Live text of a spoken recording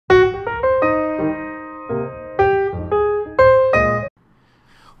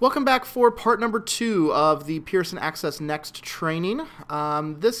Welcome back for part number 2 of the Pearson Access Next training.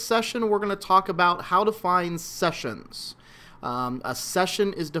 This session we're going to talk about how to find sessions. A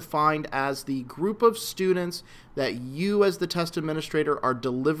session is defined as the group of students that you as the test administrator are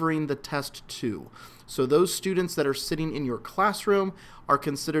delivering the test to. So those students that are sitting in your classroom are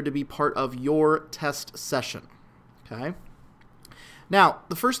considered to be part of your test session. Okay? Now,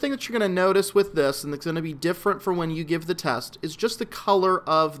 the first thing that you're going to notice with this, and it's going to be different from when you give the test, is just the color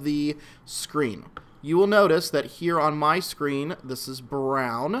of the screen. You will notice that here on my screen, this is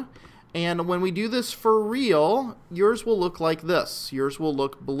brown, and when we do this for real, yours will look like this. Yours will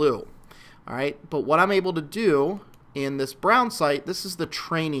look blue. All right, but what I'm able to do in this brown site, this is the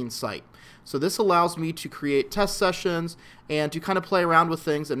training site. So this allows me to create test sessions and to kind of play around with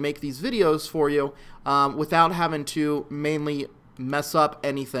things and make these videos for you without having to mainly mess up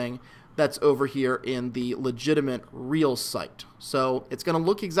anything that's over here in the legitimate real site. So it's going to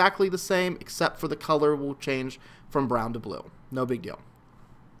look exactly the same, except for the color will change from brown to blue. No big deal.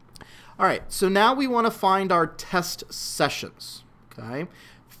 All right, so now we want to find our test sessions. Okay,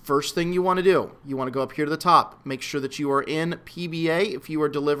 first thing you want to do, you want to go up here to the top. Make sure that you are in PBA if you are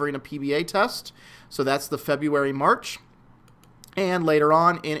delivering a PBA test. So that's the February, March. And later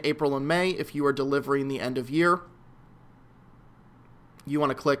on in April and May, if you are delivering the end of year, you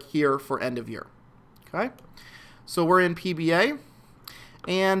want to click here for end of year. Okay, so we're in PBA,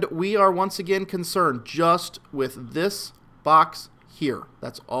 and we are once again concerned just with this box here.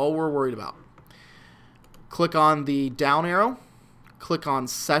 That's all we're worried about. Click on the down arrow, click on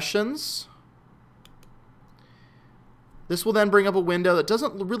sessions. This will then bring up a window that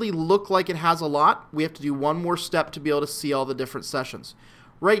doesn't really look like it has a lot. We have to do one more step to be able to see all the different sessions.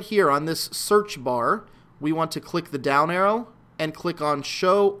 Right here on this search bar, we want to click the down arrow and click on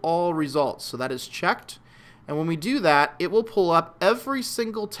Show All Results. So that is checked. And when we do that, it will pull up every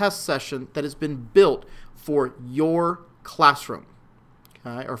single test session that has been built for your classroom,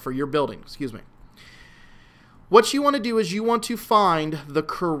 okay, or for your building, excuse me. What you want to do is you want to find the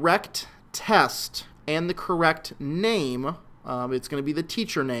correct test and the correct name. It's going to be the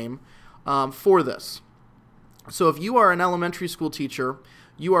teacher name for this. So if you are an elementary school teacher,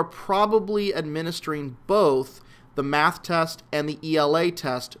 you are probably administering both the math test and the ELA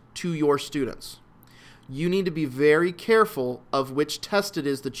test to your students. You need to be very careful of which test it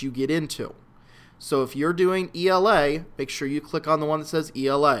is that you get into. So if you're doing ELA, make sure you click on the one that says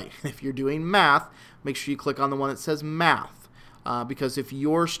ELA. If you're doing math, make sure you click on the one that says math. Because if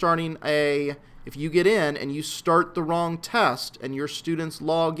you're if you get in and you start the wrong test and your students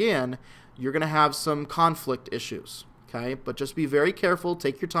log in, you're going to have some conflict issues. Okay, but just be very careful,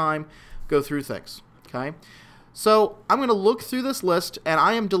 take your time, go through things. Okay. So I'm going to look through this list, and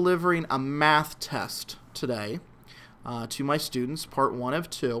I am delivering a math test today to my students, part 1 of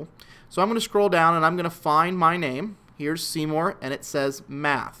 2. So I'm going to scroll down, and I'm going to find my name. Here's Seymour, and it says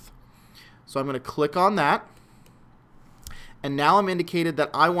math. So I'm going to click on that, and now I'm indicated that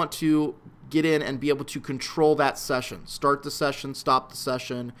I want to get in and be able to control that session. Start the session, stop the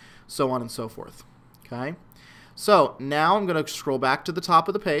session, so on and so forth. Okay. So now I'm going to scroll back to the top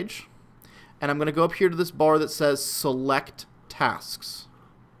of the page, and I'm going to go up here to this bar that says Select Tasks.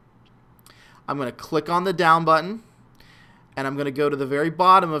 I'm going to click on the down button, and I'm going to go to the very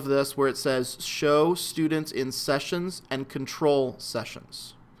bottom of this where it says Show Students in Sessions and Control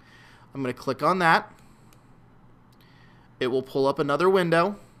Sessions. I'm going to click on that. It will pull up another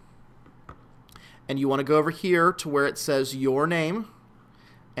window, and you want to go over here to where it says Your Name,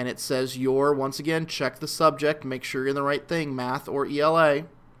 and it says your, once again, check the subject, make sure you're in the right thing, math or ELA.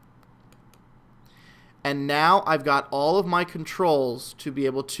 And now I've got all of my controls to be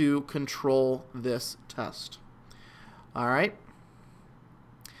able to control this test. All right.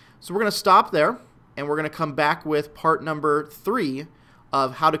 So we're going to stop there, and we're going to come back with part number 3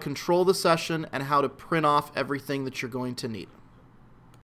 of how to control the session and how to print off everything that you're going to need.